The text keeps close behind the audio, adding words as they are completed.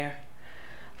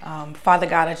Father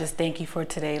God, I just thank you for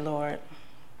today, Lord.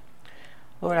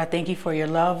 Lord, I thank you for your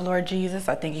love, Lord Jesus.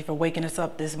 I thank you for waking us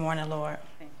up this morning, Lord.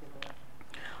 Thank you, Lord.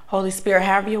 Holy Spirit,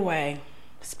 have your way.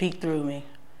 Speak through me.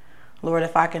 Lord,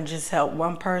 if I can just help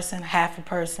one person, half a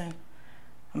person,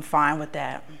 I'm fine with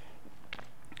that.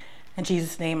 In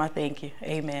Jesus' name, I thank you.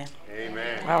 Amen.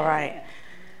 Amen. All right.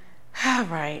 All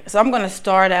right. So I'm going to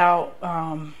start out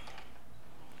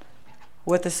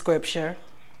with the scripture.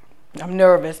 I'm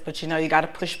nervous, but you know, you got to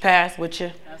push past what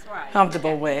you're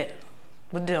comfortable with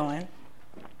doing.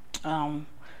 So I'm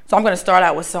going to start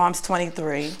out with Psalms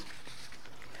 23.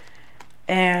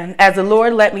 And as the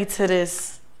Lord led me to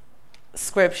this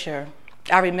scripture,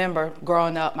 I remember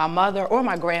growing up, my mother or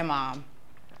my grandmom,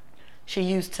 she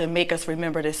used to make us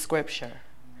remember this scripture.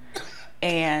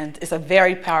 And it's a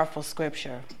very powerful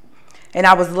scripture. And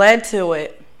I was led to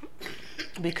it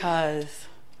because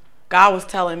God was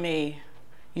telling me,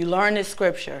 you learned this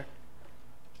scripture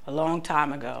a long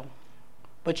time ago,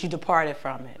 but you departed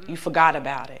from it. You forgot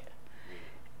about it.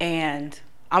 And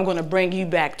I'm going to bring you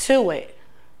back to it.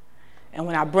 And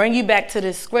when I bring you back to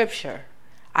this scripture,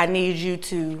 I need you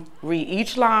to read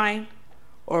each line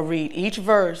or read each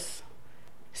verse,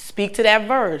 speak to that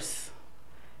verse.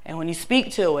 And when you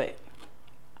speak to it,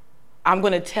 I'm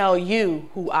going to tell you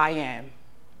who I am.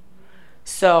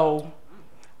 So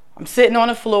I'm sitting on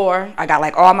the floor. I got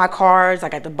like all my cards. I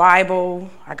got the Bible.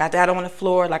 I got that on the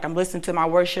floor. Like I'm listening to my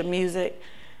worship music.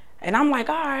 And I'm like,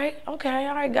 all right,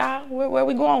 God, where are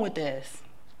we going with this?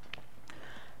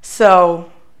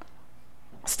 So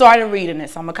I started reading it.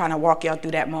 So I'm going to kind of walk y'all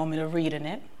through that moment of reading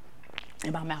it.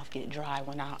 And my mouth get dry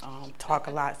when I talk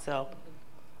a lot. So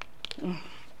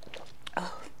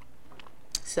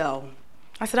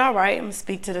I said, all right, I'm going to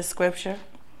speak to the scripture.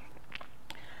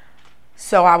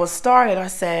 So I I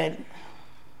said,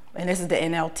 and this is the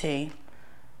NLT,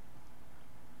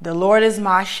 the Lord is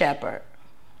my shepherd.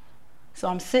 So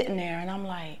I'm sitting there and I'm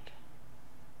like,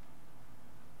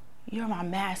 you're my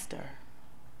master.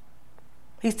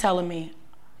 He's telling me,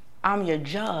 I'm your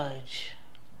judge.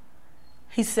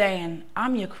 He's saying,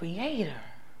 I'm your creator.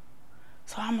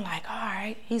 So I'm like, all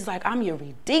right. He's like, I'm your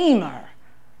redeemer.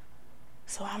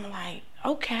 So I'm like,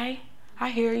 okay, I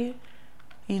hear you.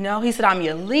 You know, he said, I'm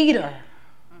your leader.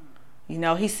 You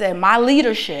know, he said, my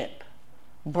leadership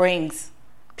brings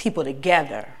people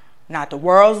together. Not the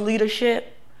world's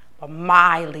leadership, but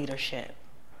my leadership.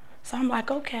 So I'm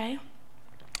like, okay.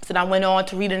 So I went on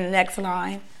to read in the next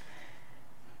line.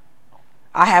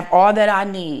 I have all that I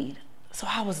need. So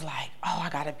I was like, oh, I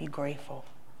got to be grateful.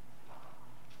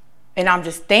 And I'm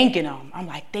just thanking him. I'm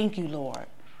like, thank you, Lord.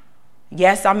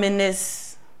 Yes, I'm in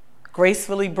this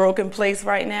gracefully broken place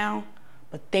right now,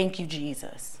 but thank you,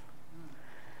 Jesus.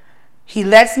 He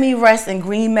lets me rest in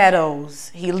green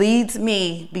meadows. He leads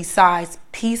me beside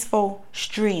peaceful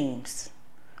streams.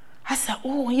 I said,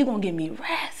 oh, you're going to give me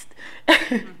rest.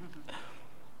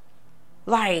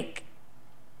 Like,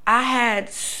 I had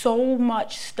so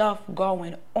much stuff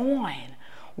going on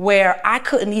where I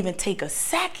couldn't even take a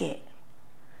second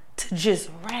to just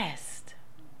rest.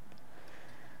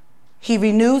 He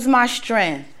renews my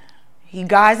strength. He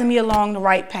guides me along the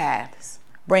right paths,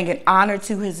 bringing honor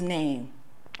to his name.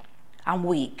 I'm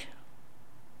weak,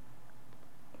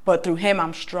 but through him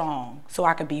I'm strong, so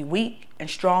I can be weak and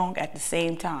strong at the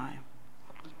same time.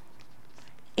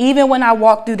 Even when I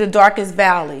walk through the darkest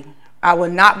valley, I will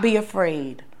not be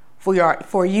afraid,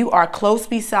 for you are close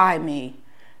beside me.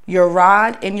 Your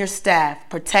rod and your staff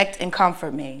protect and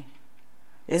comfort me.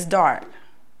 It's dark,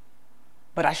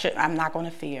 but I'm not going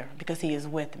to fear because he is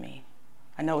with me.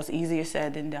 I know it's easier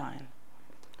said than done.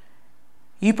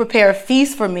 You prepare a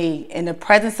feast for me in the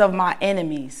presence of my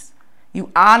enemies.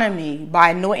 You honor me by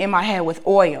anointing my head with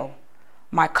oil.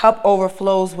 My cup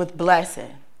overflows with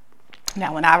blessing.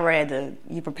 Now, when I read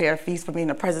you prepare a feast for me in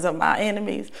the presence of my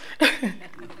enemies,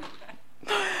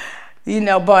 you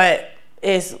know, but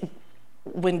it's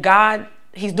when God,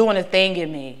 he's doing a thing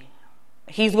in me.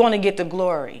 He's going to get the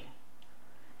glory.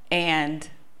 And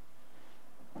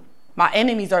my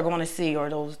enemies are going to see, or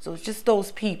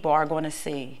those people are going to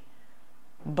see.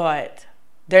 But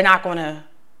they're not going to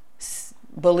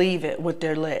believe it with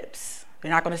their lips. They're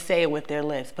not going to say it with their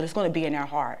lips, but it's going to be in their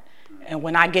heart. And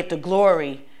when I get the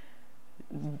glory,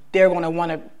 they're going to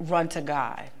want to run to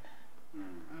God.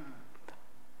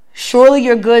 Surely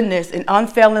your goodness and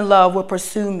unfailing love will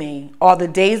pursue me all the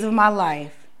days of my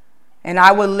life, and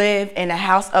I will live in the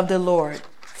house of the Lord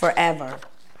forever.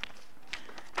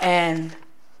 And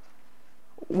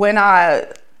when I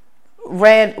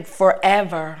read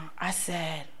forever, I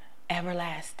said,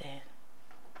 everlasting.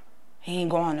 He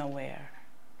ain't going nowhere.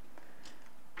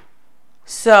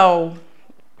 So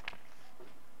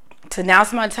to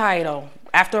announce my title,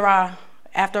 after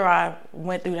I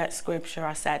went through that scripture,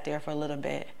 I sat there for a little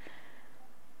bit.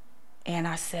 And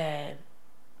I said,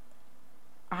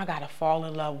 I got to fall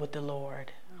in love with the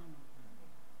Lord.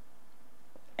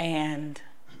 And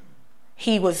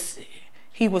he was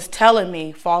telling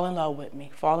me, fall in love with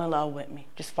me, fall in love with me,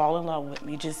 just fall in love with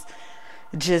me.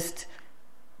 Just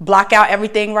block out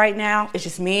everything right now. It's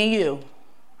just me and you.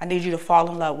 I need you to fall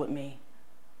in love with me.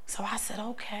 So I said,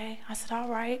 okay. I said, all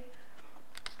right.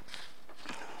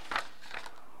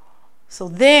 So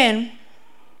then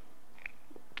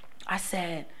I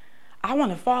said, I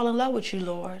want to fall in love with you,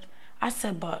 Lord. I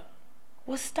said, but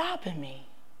what's stopping me?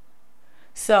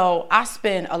 So I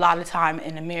spend a lot of time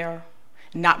in the mirror,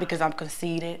 not because I'm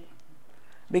conceited,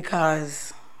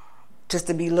 because just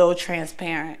to be a little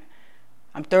transparent,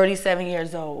 I'm 37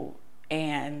 years old,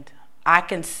 and I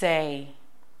can say,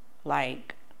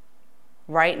 like,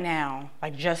 right now,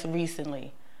 like just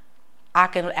recently, I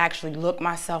can actually look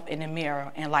myself in the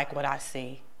mirror and like what I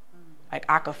see. Like,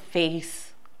 I could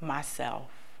face myself.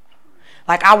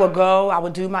 Like, I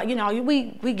would do my,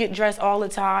 we get dressed all the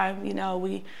time,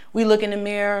 we look in the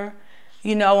mirror,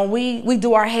 and we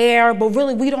do our hair, but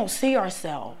really we don't see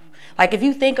ourselves. Like, if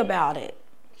you think about it,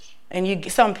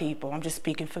 and some people, I'm just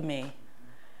speaking for me,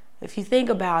 if you think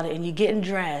about it and you're getting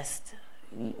dressed,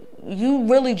 you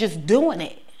really just doing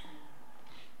it.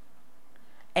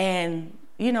 And,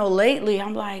 lately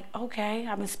I'm like, okay,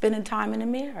 I've been spending time in the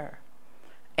mirror.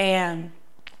 And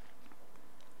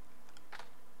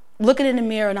looking in the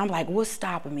mirror, and I'm like, what's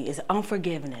stopping me? Is it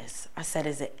unforgiveness? I said,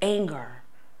 is it anger?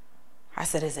 I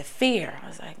said, is it fear? I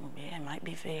was like, yeah, it might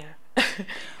be fear.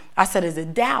 I said, is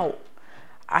it doubt?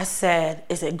 I said,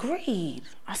 is it greed?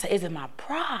 I said, is it my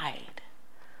pride?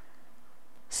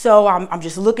 So I'm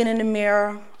just looking in the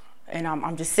mirror, and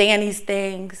I'm just saying these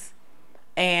things,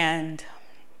 and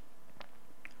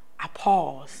I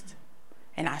paused,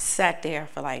 and I sat there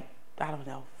for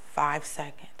 5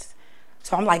 seconds.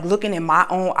 So I'm like looking in my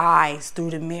own eyes through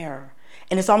the mirror,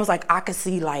 and it's almost like I could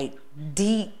see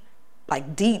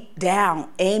deep down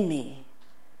in me.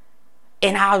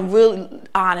 And I really,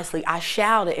 honestly, I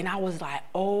shouted, and I was like,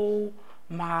 oh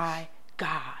my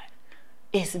God,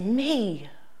 it's me.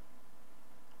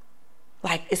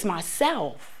 Like, it's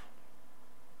myself.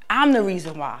 I'm the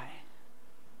reason why.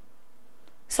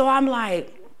 So I'm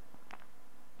like,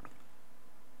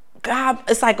 God,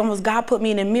 it's like almost God put me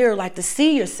in the mirror, like, to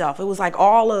see yourself. It was like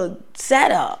all a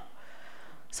setup.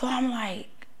 So I'm like,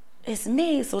 it's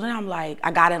me. So then I'm like,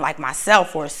 I got in like myself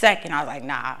for a second. I was like,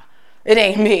 nah, it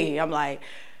ain't me. I'm like,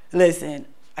 listen,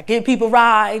 I give people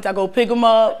rides. I go pick them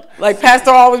up. Like Pastor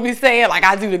always be saying, like,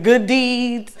 I do the good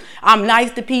deeds. I'm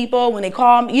nice to people when they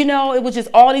call me. It was just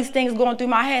all these things going through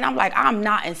my head. I'm like, I'm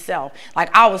not in self.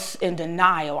 Like, I was in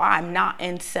denial. I'm not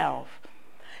in self.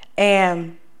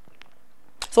 And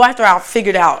so after I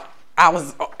figured out I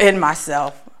was in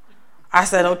myself, I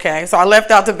said, okay. So I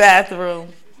left out the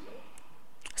bathroom.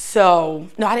 So,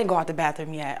 no, I didn't go out the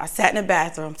bathroom yet. I sat in the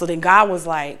bathroom. So then God was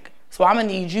like, so I'm going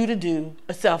to need you to do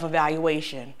a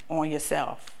self-evaluation on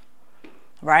yourself,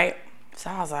 right? So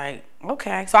I was like,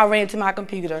 okay. So I ran to my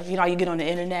computer. You get on the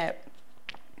internet.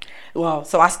 Well,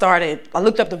 so I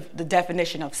looked up the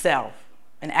definition of self.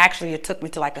 And actually it took me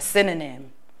to like a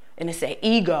synonym. And it said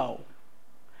ego.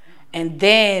 And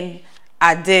then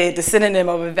I did the synonym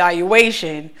of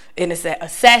evaluation, and it said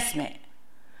assessment.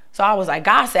 So I was like,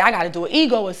 God said I got to do an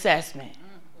ego assessment.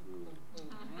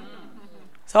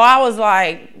 So I was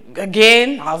like,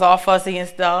 again, I was all fussy and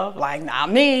stuff. Like,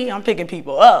 not me. I'm picking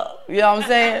people up. You know what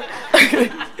I'm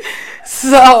saying?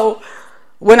 So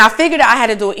when I figured out I had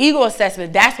to do an ego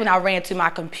assessment, that's when I ran to my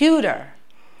computer.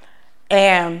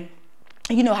 And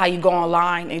you know how you go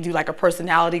online and do like a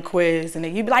personality quiz, and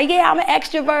then you be like, yeah, I'm an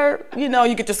extrovert. You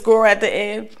get your score at the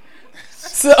end.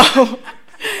 So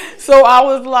I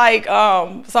was like,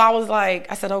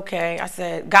 I said, okay. I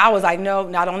said, God was like, no,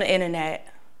 not on the internet.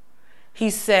 He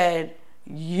said,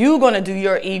 you're going to do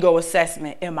your ego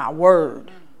assessment in my word.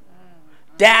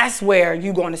 That's where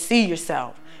you're going to see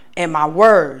yourself, in my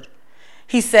word.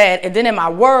 He said, and then in my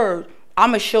word, I'm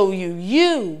going to show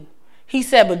you. He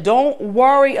said, but don't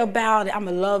worry about it. I'm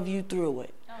going to love you through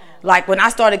it. Oh. Like, when I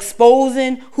start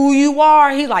exposing who you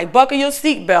are, he's like, buckle your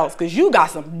seatbelts, because you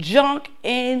got some junk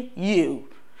in you.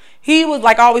 He was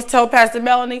like, I always tell Pastor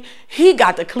Melanie, he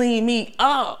got to clean me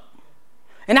up.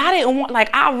 And I didn't want,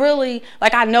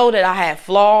 I know that I had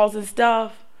flaws and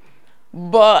stuff,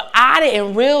 but I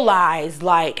didn't realize,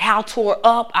 how tore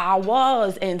up I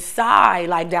was inside,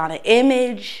 down to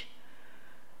image.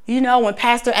 When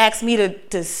Pastor asked me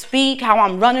to speak, how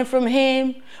I'm running from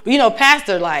him. But,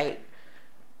 Pastor,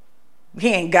 he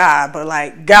ain't God, but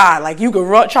like God, like you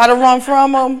could try to run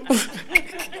from him.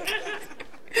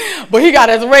 But he got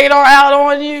his radar out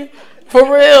on you. For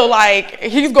real, like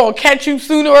he's gonna catch you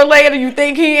sooner or later. You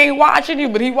think he ain't watching you,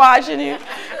 but he watching you.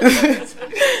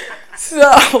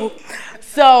 So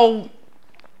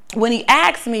when he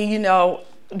asked me,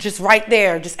 just right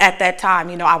there, just at that time,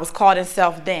 I was caught in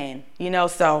self then,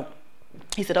 so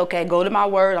he said, okay, go to my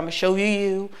word. I'm gonna show you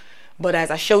you, but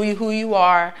as I show you who you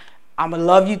are, I'm gonna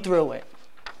love you through it.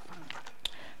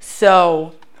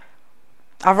 So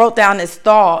I wrote down this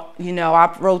thought,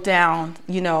 I wrote down,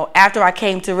 after I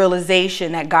came to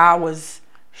realization that God was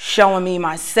showing me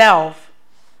myself,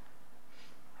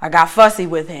 I got fussy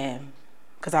with him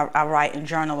because I write and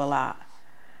journal a lot.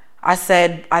 I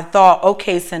thought,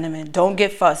 okay, Cinnamon, don't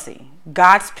get fussy.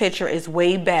 God's picture is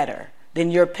way better than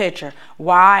your picture.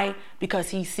 Why? Because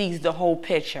he sees the whole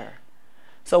picture.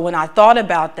 So when I thought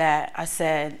about that, I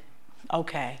said,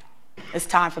 okay, it's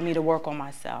time for me to work on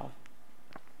myself.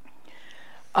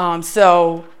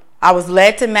 So I was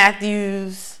led to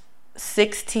Matthews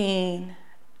 16,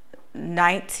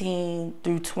 19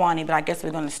 through 20, but I guess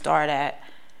we're going to start at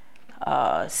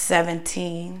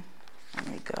 17. Let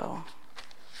me go.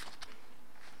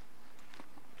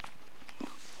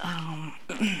 All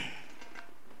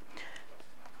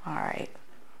right.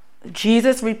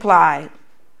 Jesus replied,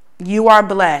 "You are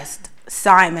blessed,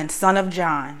 Simon, son of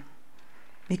John,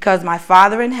 because my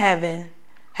Father in heaven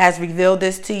has revealed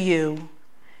this to you.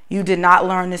 You did not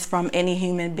learn this from any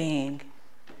human being.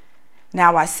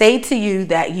 Now I say to you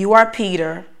that you are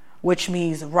Peter, which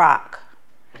means rock.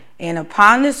 And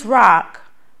upon this rock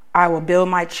I will build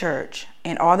my church,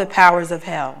 and all the powers of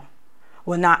hell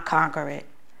will not conquer it.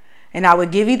 And I will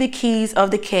give you the keys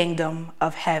of the kingdom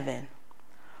of heaven.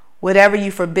 Whatever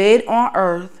you forbid on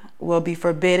earth will be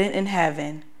forbidden in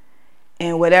heaven,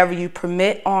 and whatever you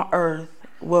permit on earth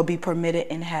will be permitted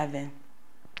in heaven."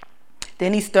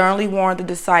 Then he sternly warned the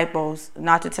disciples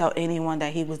not to tell anyone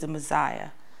that he was the Messiah.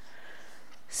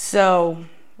 So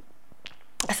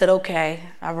I said, okay,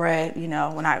 I read,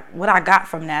 what I got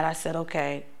from that, I said,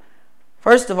 okay,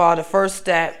 first of all, the first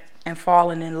step in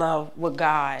falling in love with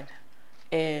God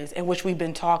is, and which we've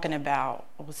been talking about,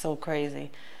 it was so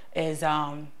crazy, is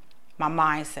my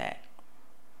mindset.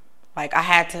 Like I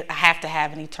have to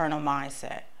have an eternal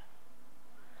mindset.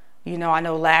 I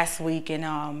know last week in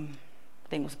I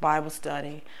think it was Bible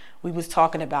study, we was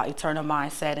talking about eternal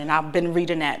mindset, and I've been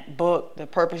reading that book, the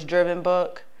Purpose Driven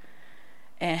book,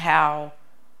 and how,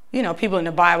 people in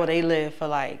the Bible, they live for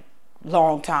like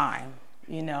long time,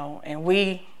 and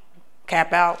we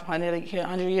cap out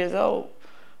 100 years old,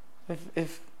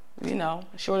 if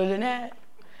shorter than that.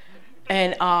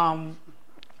 And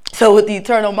so with the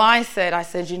eternal mindset, I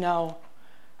said,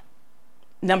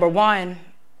 number one,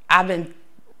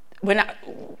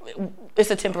 it's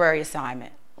a temporary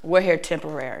assignment. We're here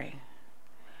temporary.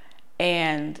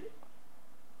 And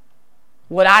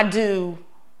what I do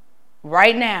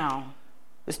right now,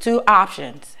 there's two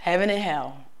options, heaven and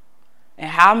hell. And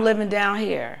how I'm living down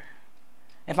here.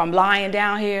 If I'm lying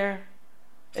down here,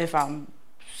 if I'm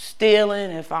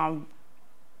stealing, if I'm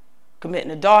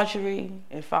committing adultery,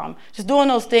 if I'm just doing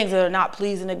those things that are not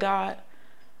pleasing to God,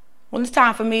 when it's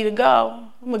time for me to go,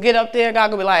 I'm going to get up there, God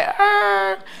going to be like,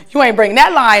 you ain't bringing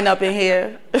that line up in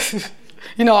here.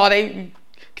 They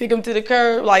kick him to the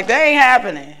curb, like, that ain't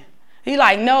happening. He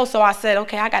like, no. So I said,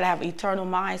 okay, I got to have an eternal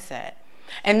mindset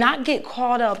and not get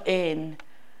caught up in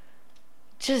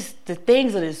just the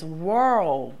things of this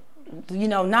world,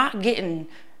 not getting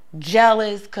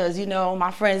jealous because,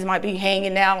 my friends might be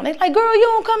hanging out and they're like, girl, you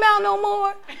don't come out no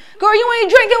more. Girl, you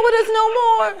ain't drinking with us no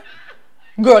more.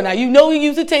 Girl, now you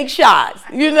used to take shots,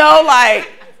 like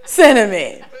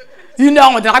Cinnamon. And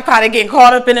then I kind of getting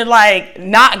caught up in it, like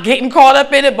not getting caught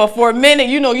up in it, but for a minute,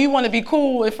 you want to be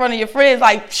cool in front of your friends,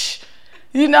 like, shh,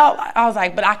 I was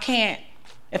like, but I can't,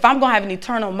 if I'm going to have an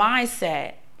eternal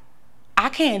mindset, I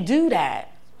can't do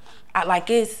that.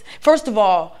 First of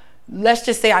all, let's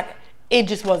just say it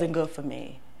just wasn't good for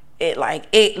me. It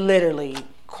literally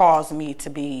caused me to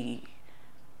be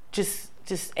just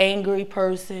angry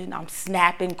person. I'm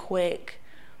snapping quick.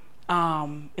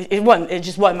 It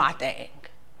just wasn't my thing.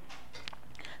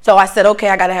 So I said, okay,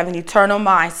 I got to have an eternal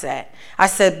mindset. I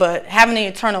said, but having an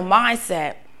eternal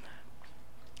mindset,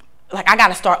 I got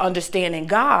to start understanding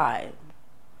God.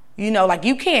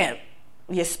 You can't,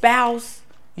 your spouse,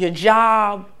 your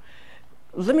job.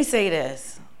 Let me say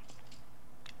this.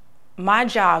 My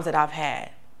jobs that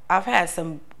I've had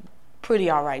some pretty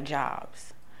all right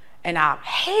jobs. And I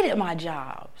hated my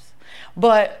jobs.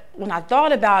 But when I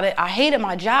thought about it, I hated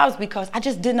my jobs because I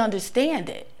just didn't understand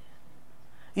it.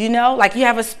 You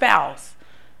have a spouse.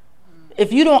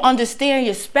 if you don't understand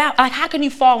your spouse, like how can you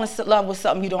fall in love with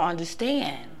something you don't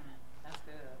understand? That's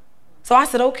good. So I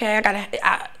said, okay,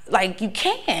 like you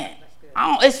can't.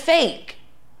 It's fake.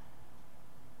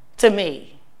 To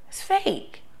me, it's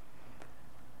fake.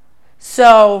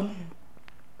 So,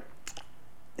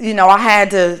 you know, I had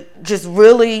to just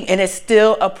really, and it's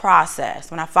still a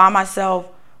process. When I find myself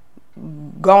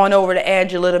going over the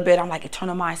edge a little bit, I'm like,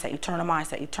 eternal mindset, eternal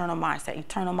mindset, eternal mindset,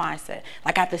 eternal mindset.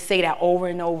 Like I have to say that over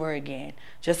and over again,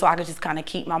 just so I can just kind of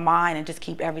keep my mind and just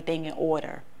keep everything in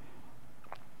order.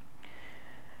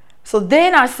 So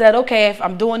then I said, okay, if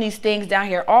I'm doing these things down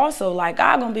here also, like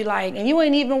God gonna be like, and you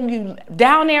ain't even, you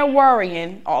down there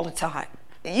worrying all the time.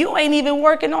 You ain't even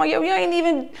working on you ain't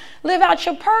even live out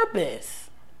your purpose.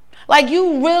 Like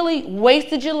you really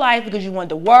wasted your life because you wanted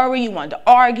to worry, you wanted to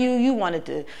argue, you wanted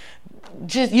to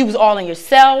you was all in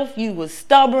yourself, you was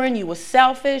stubborn, you was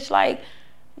selfish. Like,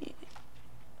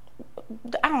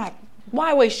 I don't know,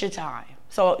 why waste your time?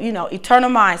 So, you know, eternal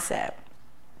mindset.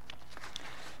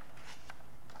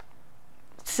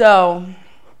 So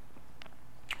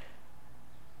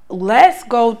let's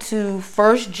go to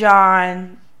 1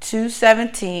 John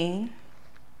 2:17.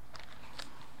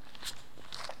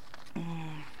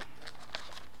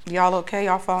 Y'all okay?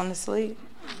 Y'all falling asleep?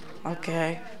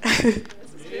 Okay.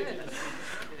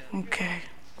 Okay.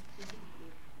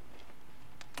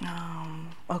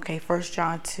 Okay, 1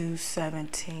 John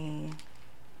 2:17.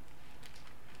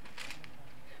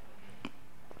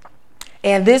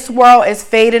 And this world is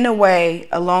fading away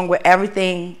along with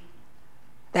everything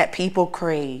that people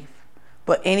crave.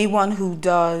 But anyone who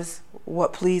does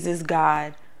what pleases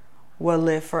God will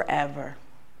live forever.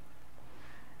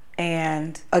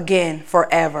 And again,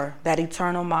 forever, that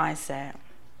eternal mindset.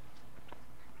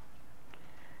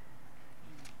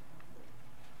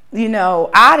 You know,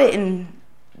 I didn't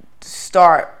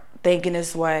start thinking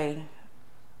this way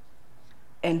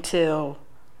until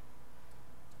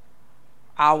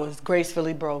I was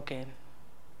gracefully broken.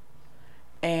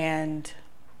 And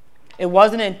it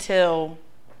wasn't until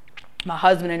my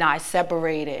husband and I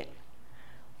separated,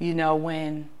 you know,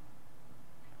 when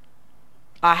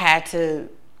I had to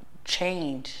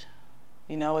change.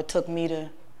 You know, it took me to,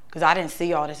 because I didn't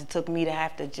see all this, it took me to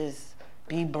have to just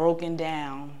be broken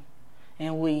down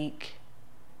and weak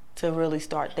to really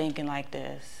start thinking like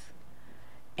this.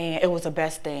 And it was the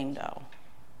best thing, though.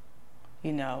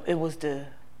 You know, it was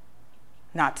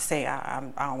not to say I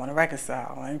don't want to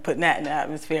reconcile and putting that in the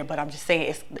atmosphere, but I'm just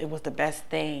saying it was the best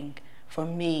thing for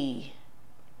me.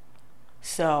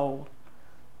 So,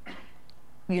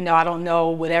 you know, I don't know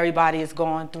what everybody is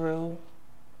going through,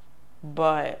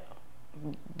 but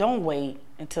don't wait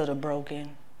until they're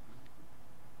broken.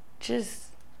 Just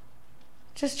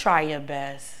try your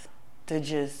best to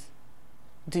just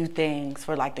do things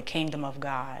for like the kingdom of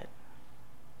God.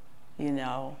 You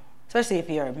know, especially if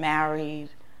you're married,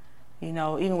 you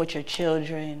know, even with your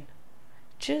children,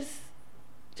 just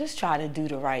try to do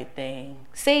the right thing.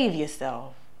 Save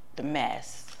yourself the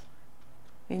mess.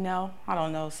 You know, I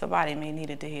don't know, somebody may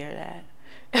needed to hear that.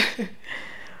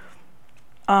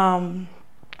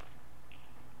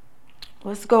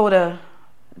 Let's go to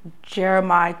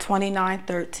Jeremiah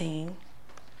 29:13.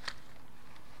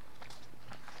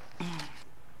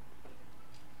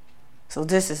 So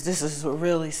this is what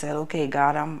really said, okay,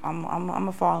 God, I'm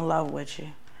gonna fall in love with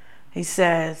you. He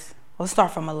says, let's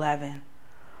start from 11.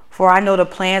 For I know the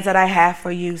plans that I have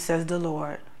for you, says the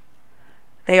Lord.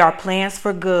 They are plans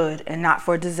for good and not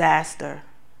for disaster,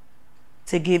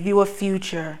 to give you a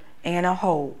future and a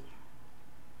hope.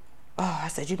 Oh, I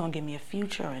said, you're going to give me a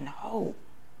future and hope.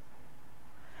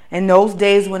 In those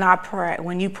days when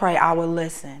you pray, I will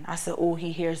listen. I said, oh,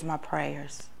 he hears my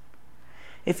prayers.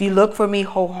 If you look for me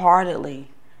wholeheartedly,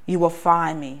 you will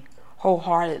find me.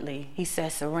 Wholeheartedly, he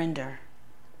says, surrender.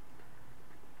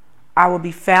 I will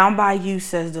be found by you,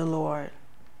 says the Lord.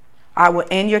 I will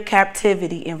end your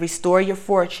captivity and restore your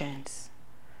fortunes.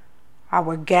 I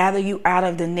will gather you out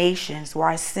of the nations where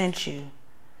I sent you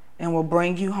and will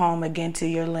bring you home again to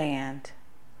your land.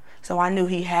 So I knew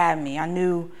he had me. I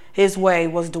knew his way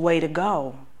was the way to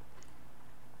go.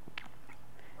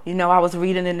 You know, I was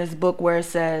reading in this book where it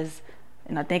says,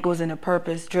 and I think it was in a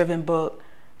purpose-driven book,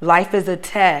 life is a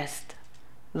test.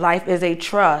 Life is a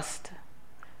trust.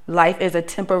 Life is a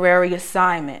temporary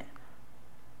assignment.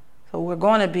 So we're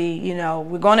going to be, you know,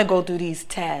 we're going to go through these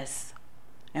tests.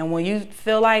 And when you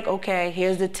feel like, okay,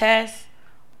 here's the test,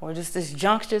 or just this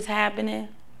junk's just happening,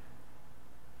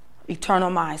 eternal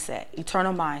mindset,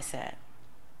 eternal mindset.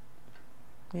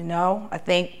 You know, I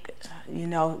think, you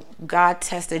know, God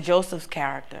tested Joseph's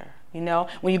character. You know,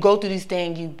 when you go through these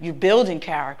things, you're building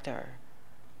character.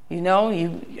 You know,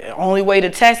 only way to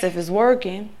test if it's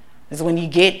working is when you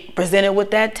get presented with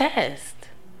that test.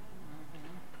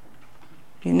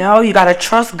 You know, you got to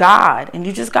trust God, and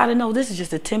you just got to know this is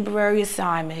just a temporary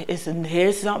assignment.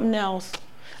 Here's something else.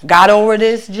 Got over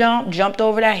this jumped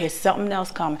over that. Here's something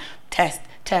else coming. Test,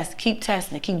 keep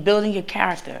testing it. Keep building your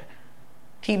character.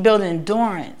 Keep building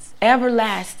endurance,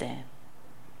 everlasting.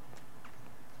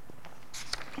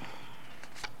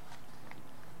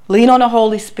 Lean on the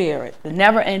Holy Spirit, the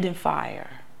never-ending fire,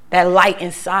 that light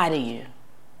inside of you.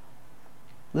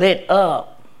 Lit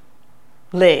up.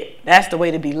 Lit. That's the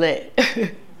way to be lit.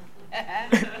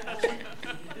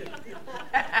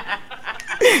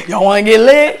 Y'all want to get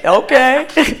lit?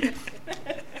 Okay.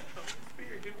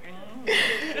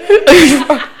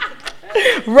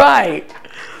 Right.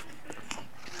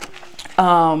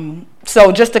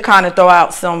 So just to kind of throw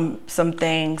out some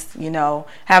things, you know,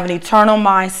 have an eternal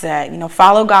mindset, you know,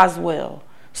 follow God's will,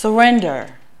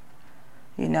 surrender,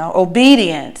 you know,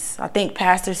 obedience. I think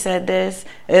Pastor said this.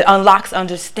 It unlocks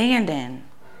understanding.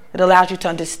 It allows you to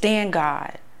understand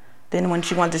God. Then once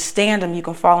you understand Him, you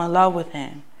can fall in love with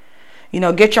Him. You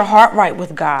know, get your heart right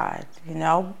with God. You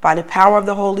know, by the power of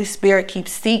the Holy Spirit, keep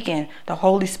seeking the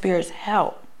Holy Spirit's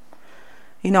help.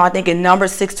 You know, I think in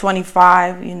Numbers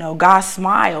 6:25, you know, God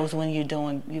smiles when you're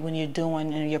doing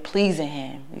and you're pleasing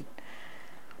Him.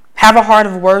 Have a heart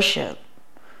of worship.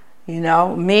 You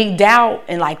know, me doubt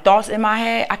and like thoughts in my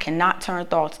head, I cannot turn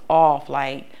thoughts off.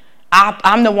 Like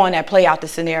I'm the one that play out the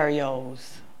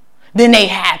scenarios. Then they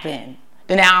happen.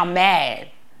 Then now I'm mad.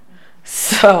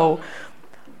 So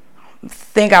I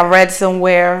think I read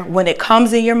somewhere, when it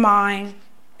comes in your mind,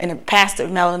 and Pastor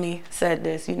Melanie said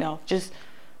this, you know, just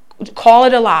call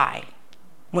it a lie.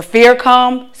 When fear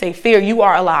comes, say, fear, you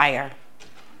are a liar.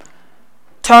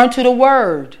 Turn to the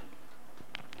Word.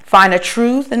 Find a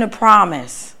truth and a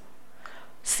promise.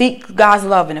 Seek God's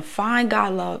love in it. Find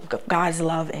God's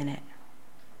love in it.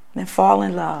 Then fall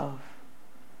in love.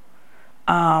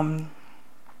 I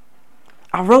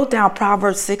wrote down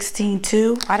Proverbs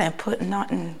 16:2. I didn't put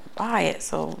nothing by it,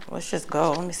 so let's just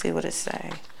go. Let me see what it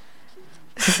say.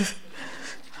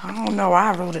 I don't know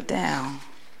why I wrote it down.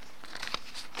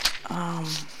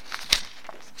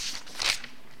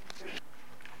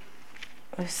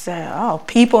 It said,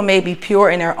 people may be pure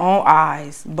in their own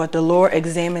eyes, but the Lord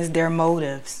examines their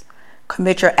motives.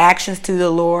 Commit your actions to the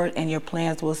Lord and your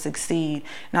plans will succeed.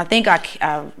 And I think I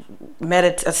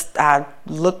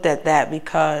looked at that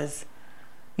because,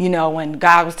 you know, when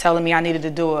God was telling me I needed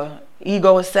to do a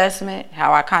ego assessment,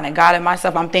 how I kind of got it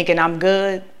myself, I'm thinking I'm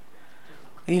good,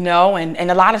 you know,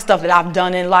 and a lot of stuff that I've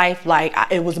done in life, like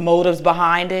it was motives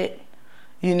behind it,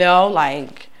 you know,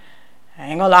 like I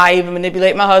ain't gonna lie, I even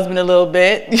manipulate my husband a little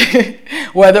bit,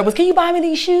 whether it was, can you buy me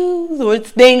these shoes, or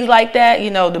it's things like that, you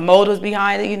know, the motives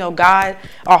behind it, you know, God,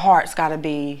 our heart's gotta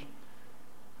be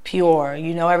pure,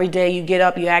 you know, every day you get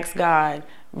up, you ask God,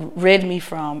 rid me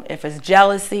from, if it's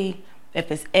jealousy, if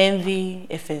it's envy,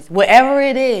 if it's whatever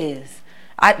it is,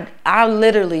 I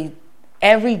literally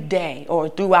every day or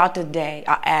throughout the day,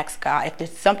 I ask God, if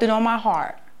there's something on my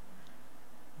heart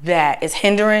that is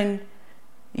hindering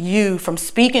you from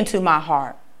speaking to my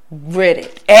heart, rid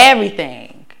it,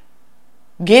 everything,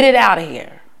 get it out of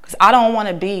here, because I don't want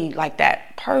to be like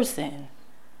that person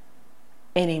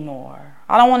anymore.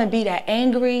 I don't want to be that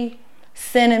angry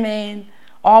cinnamon,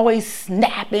 always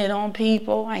snapping on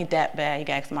people. I ain't that bad. You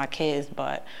can ask my kids,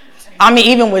 but I mean,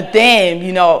 even with them,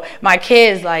 you know, my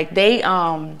kids, like they,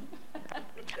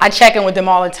 I check in with them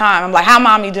all the time. I'm like, how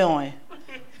mommy doing?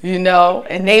 You know,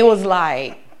 and they was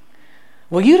like,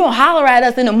 well, you don't holler at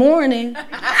us in the morning,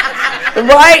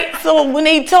 right? So when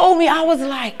they told me, I was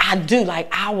like, I do, like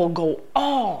I will go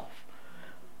off.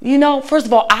 You know, first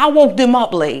of all, I woke them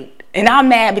up late, and I'm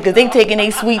mad because they taking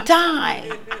their sweet time.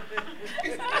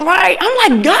 Right? I'm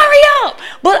like, hurry up.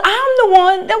 But I'm the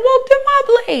one that woke them up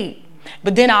late.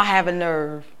 But then I'll have a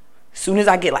nerve. As soon as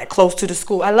I get like close to the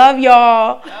school, I love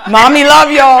y'all. Mommy love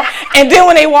y'all. And then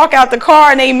when they walk out the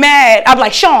car and they mad, I'm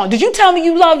like, Sean, did you tell me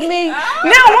you love me? Now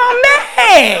I'm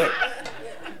mad.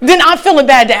 Then I'm feeling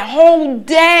bad that whole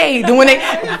day. Then when they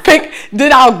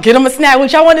then I'll get them a snack.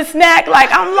 Which I want a snack. Like,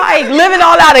 I'm like living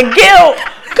all out of guilt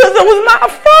because it was my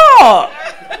fault.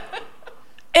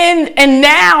 And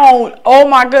now, oh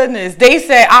my goodness, they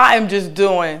say I am just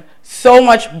doing so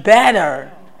much better.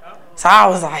 So I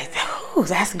was like, ooh,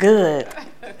 that's good.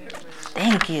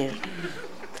 Thank you.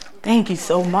 Thank you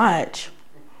so much.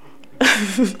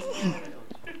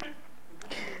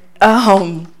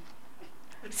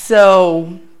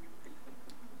 So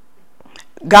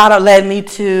God led me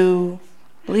to,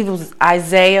 I believe it was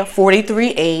Isaiah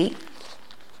 43:8.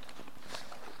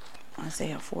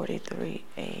 Isaiah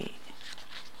 43:8.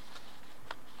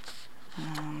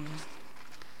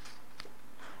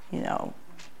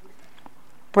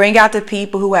 Bring out the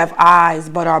people who have eyes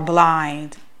but are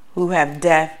blind, who have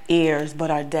deaf ears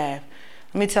but are deaf.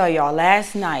 Let me tell y'all,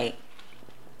 last night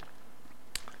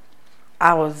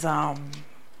I was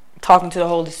talking to the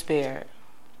Holy Spirit,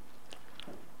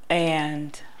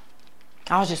 and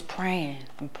I was just praying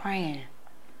and praying.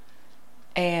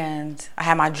 And I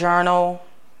had my journal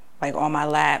like on my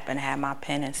lap and I had my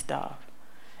pen and stuff.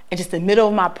 And just in the middle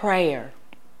of my prayer,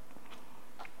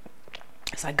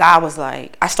 it's like God was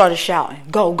like, I started shouting,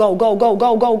 go, go, go, go,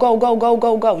 go, go, go, go, go,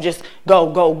 go, go. Just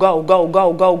go, go, go, go,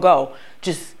 go, go, go.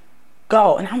 Just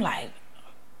go. And I'm like,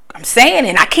 I'm saying it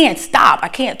and I can't stop. I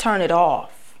can't turn it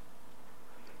off.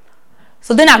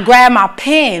 So then I grabbed my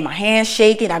pen, my hand's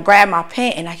shaking. I grabbed my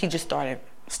pen and I just started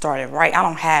writing. I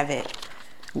don't have it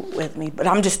with me, but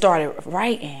I'm just started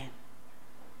writing.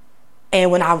 And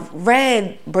when I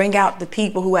read, bring out the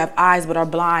people who have eyes but are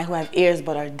blind, who have ears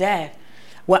but are deaf,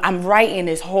 well, I'm writing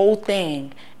this whole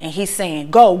thing, and he's saying,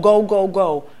 go, go, go,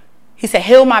 go. He said,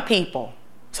 heal my people.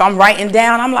 So I'm writing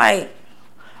down. I'm like,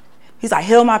 he's like,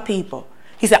 heal my people.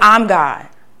 He said, I'm God.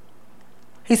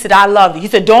 He said, I love you. He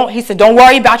said, don't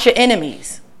worry about your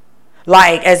enemies.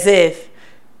 Like as if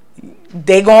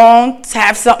they going to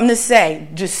have something to say.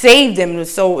 Just save them.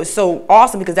 It's so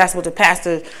awesome because that's what the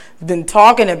pastor's been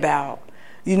talking about.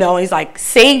 He's like,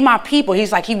 save my people.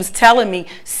 He's like, he was telling me,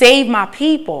 save my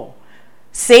people.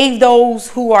 Save those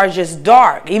who are just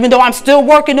dark. Even though I'm still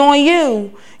working on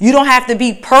you, you don't have to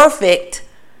be perfect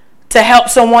to help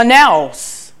someone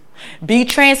else. Be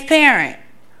transparent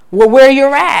with where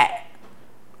you're at.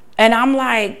 And I'm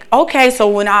like, okay, so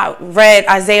when I read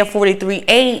Isaiah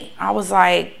 43:8, I was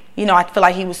like, I feel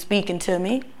like he was speaking to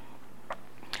me.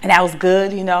 And that was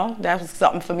good, That was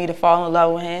something for me to fall in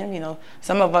love with him.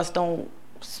 Some of us don't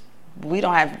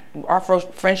have, our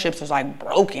friendships is like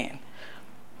broken.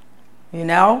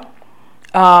 Isaiah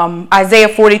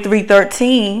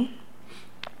 43:13,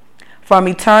 from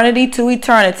eternity to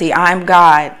eternity, I'm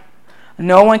God.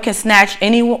 No one can snatch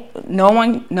anyone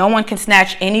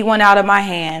out of my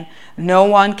hand. No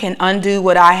one can undo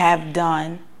what I have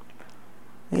done.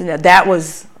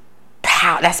 That's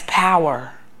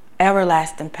power,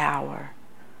 everlasting power.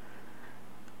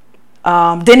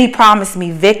 Then he promised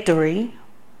me victory.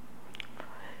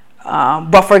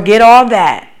 But forget all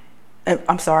that.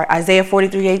 I'm sorry, Isaiah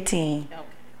 43:18.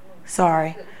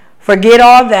 Sorry. Forget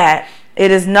all that. It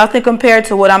is nothing compared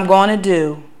to what I'm going to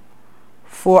do.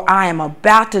 For I am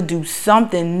about to do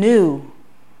something new.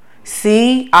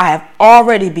 See, I have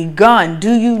already begun.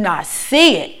 Do you not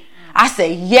see it? I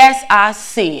say, yes, I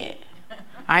see it.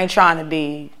 I ain't trying to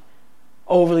be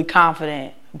overly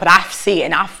confident, but I see it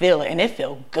and I feel it, and it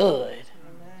feels good.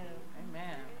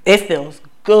 Amen. It feels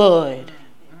good.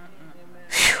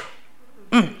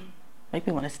 Make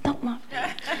me want to stump my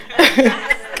face.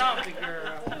 Stump it,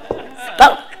 girl.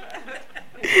 Stump.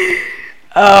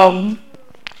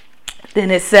 Then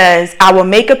it says, I will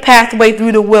make a pathway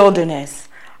through the wilderness.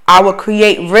 I will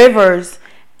create rivers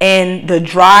in the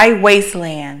dry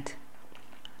wasteland.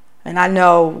 And I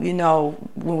know,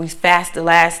 when we fasted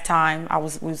last time, I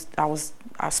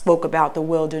spoke about the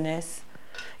wilderness,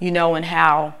 and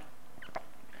how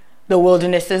the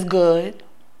wilderness is good.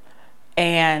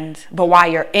 But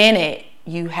while you're in it,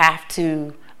 you have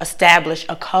to establish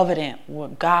a covenant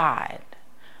with God,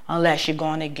 unless you're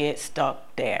going to get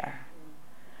stuck there.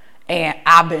 And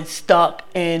I've been stuck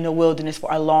in the wilderness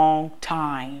for a long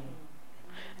time.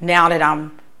 Now that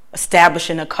I'm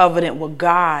establishing a covenant with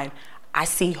God, I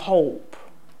see hope.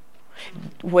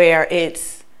 Where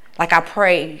it's like I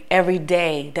pray every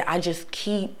day that I just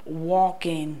keep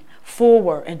walking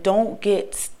forward and don't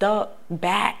get stuck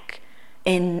back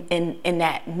in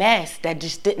that mess that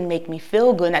just didn't make me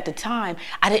feel good. And at the time,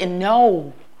 I didn't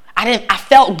know. I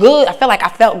felt good. I felt like I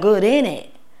felt good in it.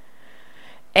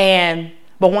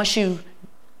 But once you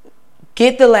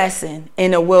get the lesson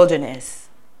in the wilderness,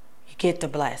 you get the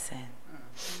blessing.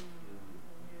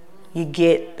 You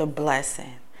get the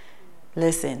blessing.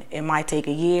 Listen, it might take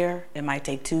a year. It might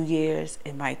take 2 years.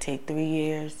 It might take 3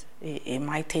 years. It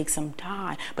might take some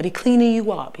time. But he's cleaning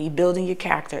you up. He's building your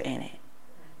character in it.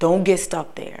 Don't get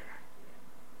stuck there.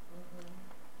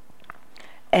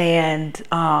 And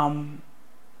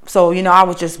so, I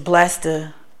was just blessed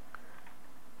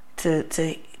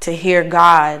to hear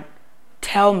God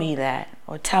tell me that,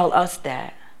 or tell us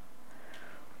that.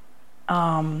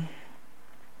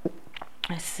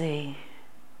 Let's see.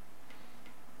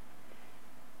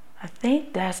 I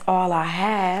think that's all I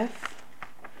have.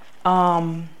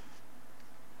 I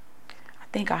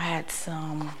think I had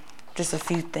some. just a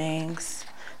few things.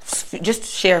 Just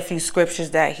share a few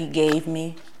scriptures that he gave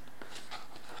me.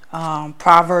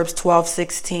 Proverbs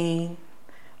 12:16.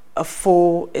 A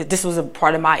fool, this was a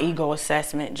part of my ego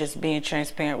assessment, just being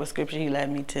transparent with scripture he led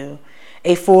me to.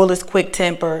 A fool is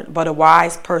quick-tempered, but a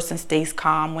wise person stays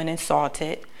calm when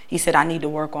insulted. He said, I need to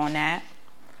work on that.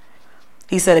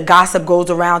 He said, a gossip goes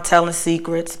around telling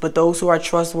secrets, but those who are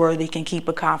trustworthy can keep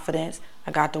a confidence.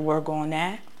 I got to work on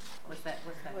that. What's that?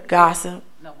 Gossip.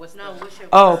 No, what's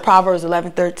your Proverbs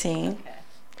 11:13. Okay.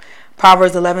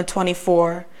 Proverbs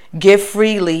 11:24. Give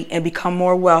freely and become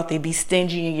more wealthy. Be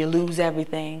stingy and you lose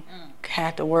everything.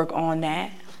 Have to work on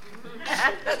that.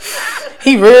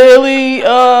 He really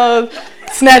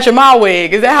snatching my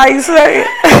wig. Is that how you say it?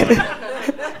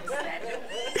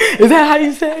 Is that how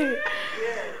you say it?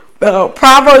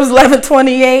 Proverbs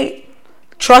 11:28.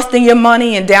 Trust in your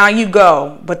money and down you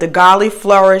go. But the godly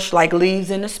flourish like leaves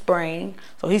in the spring.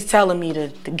 So he's telling me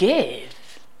to give.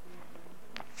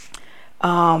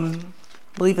 I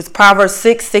believe it's Proverbs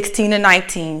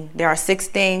 6:16-19. There are 6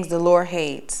 things the Lord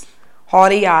hates: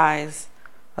 haughty eyes,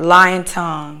 a lying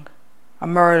tongue, a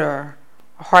murderer,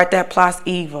 a heart that plots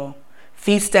evil,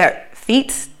 feet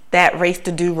that race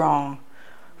to do wrong,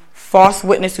 false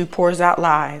witness who pours out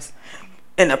lies,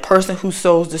 and a person who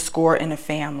sows discord in a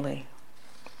family.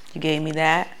 You gave me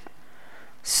that.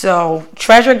 So,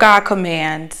 treasure God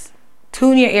commands,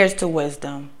 tune your ears to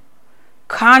wisdom,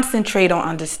 concentrate on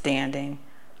understanding,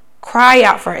 cry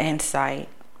out for insight,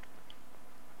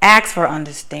 ask for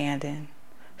understanding,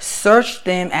 search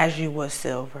them as you would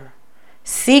silver,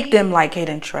 seek them like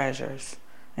hidden treasures,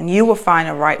 and you will find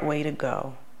a right way to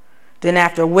go. Then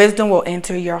after, wisdom will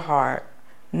enter your heart,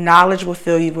 knowledge will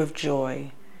fill you with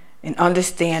joy, and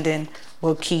understanding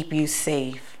will keep you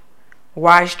safe.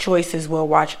 Wise choices will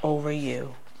watch over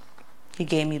you. He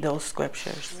gave me those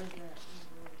scriptures.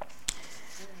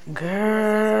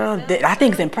 Girl, I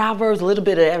think it's in Proverbs, a little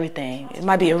bit of everything. It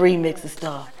might be a remix of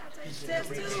stuff.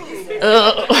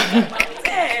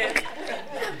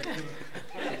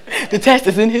 The test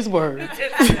is in his word.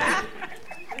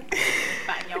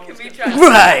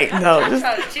 Right, no.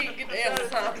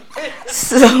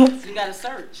 So you gotta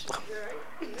search.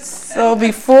 So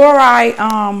before I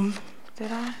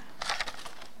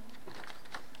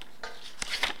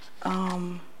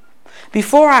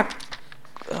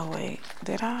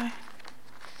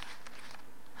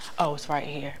it's right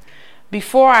here.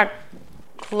 Before I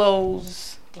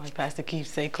close, like Pastor Keith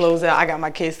say, close out. I got my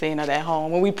kids saying that at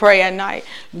home. When we pray at night,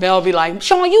 Mel be like,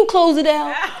 Sean, you close it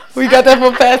out. We got that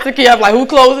from Pastor Keith. I'm like, who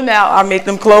closing out? I make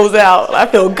them close out. I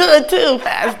feel good too,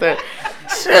 Pastor.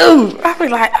 Shoot. I be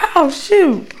like, oh,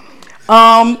 shoot.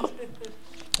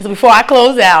 So before I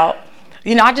close out,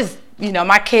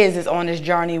 my kids is on this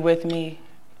journey with me,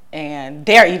 and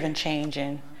they're even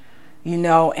changing,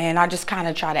 and I just kind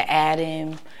of try to add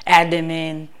them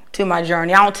in to my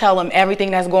journey. I don't tell them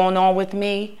everything that's going on with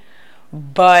me,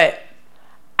 but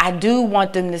I do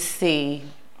want them to see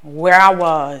where I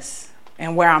was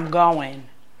and where I'm going,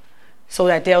 so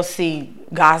that they'll see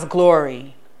God's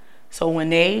glory. So when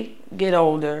they get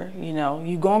older,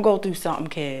 you're going to go through something,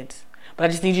 kids. But I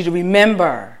just need you to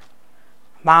remember,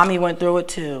 Mommy went through it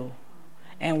too.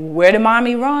 And where did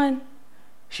Mommy run?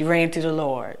 She ran to the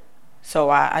Lord. So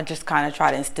I just kind of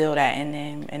try to instill that in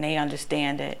them, and they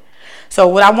understand it. So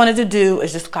what I wanted to do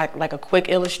is just like a quick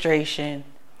illustration.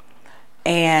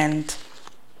 And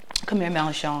come here, Mel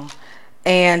and Sean.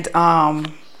 And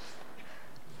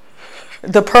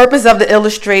the purpose of the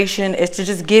illustration is to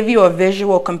just give you a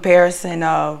visual comparison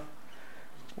of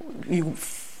you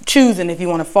choosing if you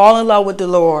want to fall in love with the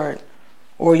Lord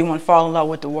or you want to fall in love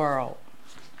with the world.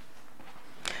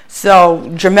 So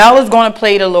Jamel is going to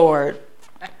play the Lord,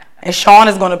 and Sean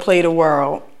is going to play the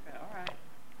world.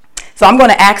 So I'm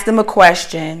going to ask them a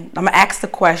question. I'm going to ask the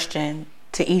question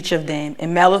to each of them,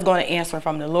 and Mel is going to answer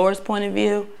from the Lord's point of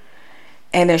view,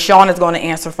 and then Sean is going to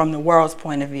answer from the world's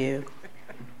point of view.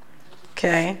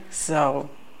 Okay, so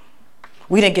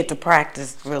we didn't get to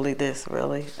practice this.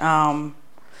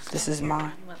 This is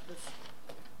mine.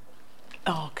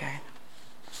 Oh, okay.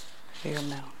 Here,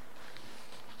 Mel.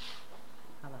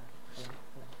 Hello.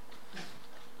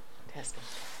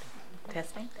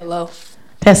 Testing. Hello.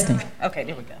 Testing. Okay,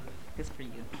 there we go. This for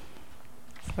you.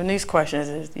 And these questions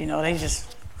is, they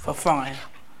just for fun.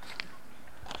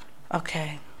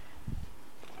 Okay.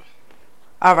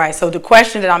 All right, so the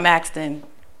question that I'm asking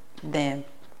them.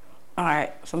 All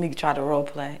right, so let me try to role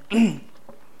play.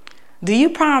 Do you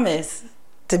promise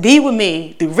to be with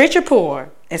me through rich or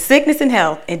poor, and sickness and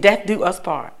health, and death do us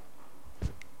part?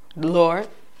 Lord.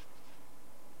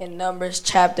 In Numbers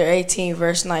chapter 18,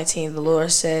 verse 19, the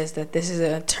Lord says that this is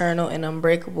an eternal and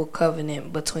unbreakable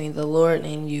covenant between the Lord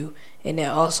and you, and it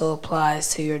also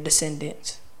applies to your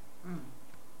descendants.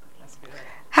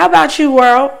 How about you,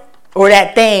 world? Or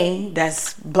that thing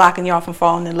that's blocking y'all from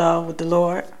falling in love with the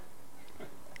Lord?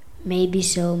 Maybe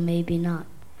so, maybe not.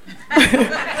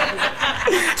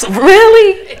 So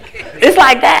really? It's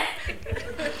like that?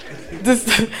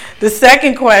 The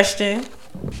second question.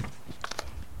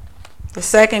 The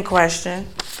second question.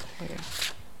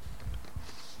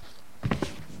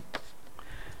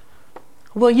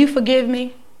 Will you forgive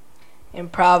me? In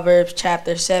Proverbs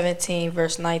chapter 17,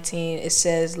 verse 19, it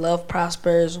says, love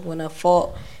prospers when a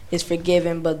fault is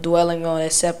forgiven, but dwelling on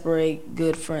it separates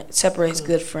good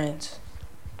friends.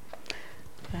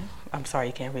 Okay. I'm sorry,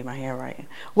 you can't read my handwriting.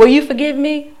 Will you forgive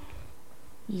me?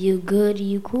 You good,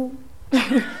 you cool? You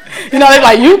know, they're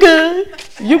like, you good,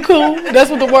 you cool. That's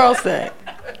what the world said.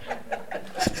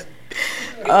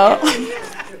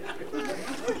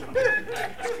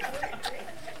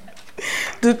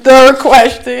 The third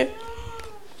question.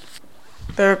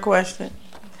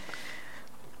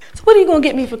 So what are you going to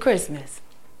get me for Christmas?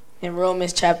 In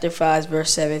Romans chapter 5,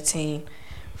 verse 17,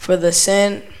 for the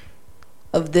sin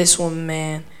of this one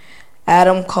man,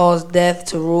 Adam caused death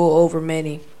to rule over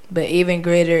many, but even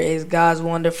greater is God's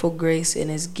wonderful grace and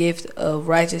his gift of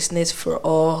righteousness for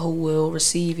all who will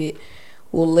receive it,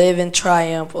 will live in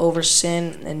triumph over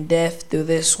sin and death through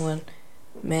this one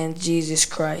man, Jesus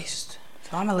Christ.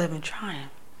 So I'm going to live in triumph.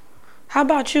 How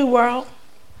about you, world?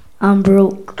 I'm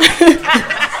broke.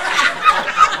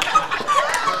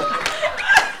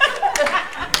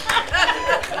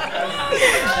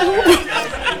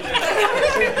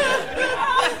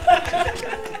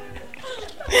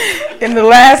 And the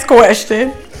last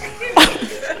question.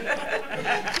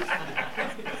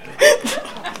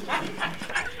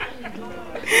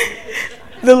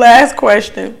 The last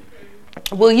question.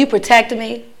 Will you protect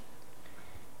me?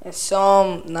 In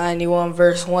Psalm 91,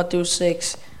 verse 1 through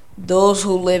 6, those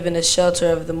who live in the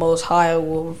shelter of the Most High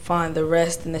will find the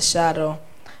rest in the shadow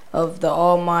of the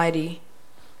Almighty.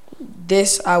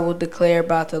 This I will declare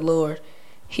about the Lord.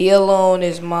 He alone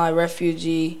is my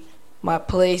refuge, my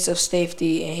place of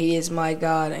safety, and he is my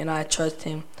God, and I trust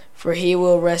him. For he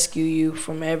will rescue you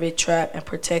from every trap and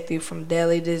protect you from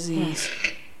deadly disease.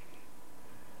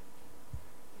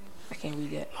 I can't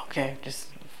read that. Okay, just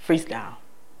freestyle.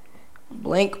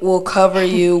 Blink will cover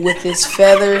you with his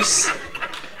feathers.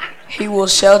 He will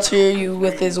shelter you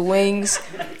with his wings.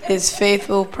 His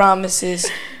faithful promises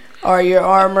are your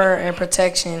armor and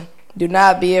protection. Do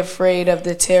not be afraid of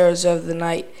the terrors of the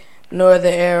night, nor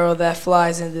the arrow that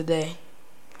flies in the day.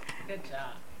 Good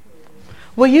job.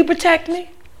 Will you protect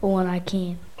me? When I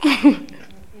can.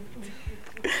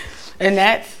 And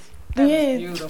that's the end. Beautiful.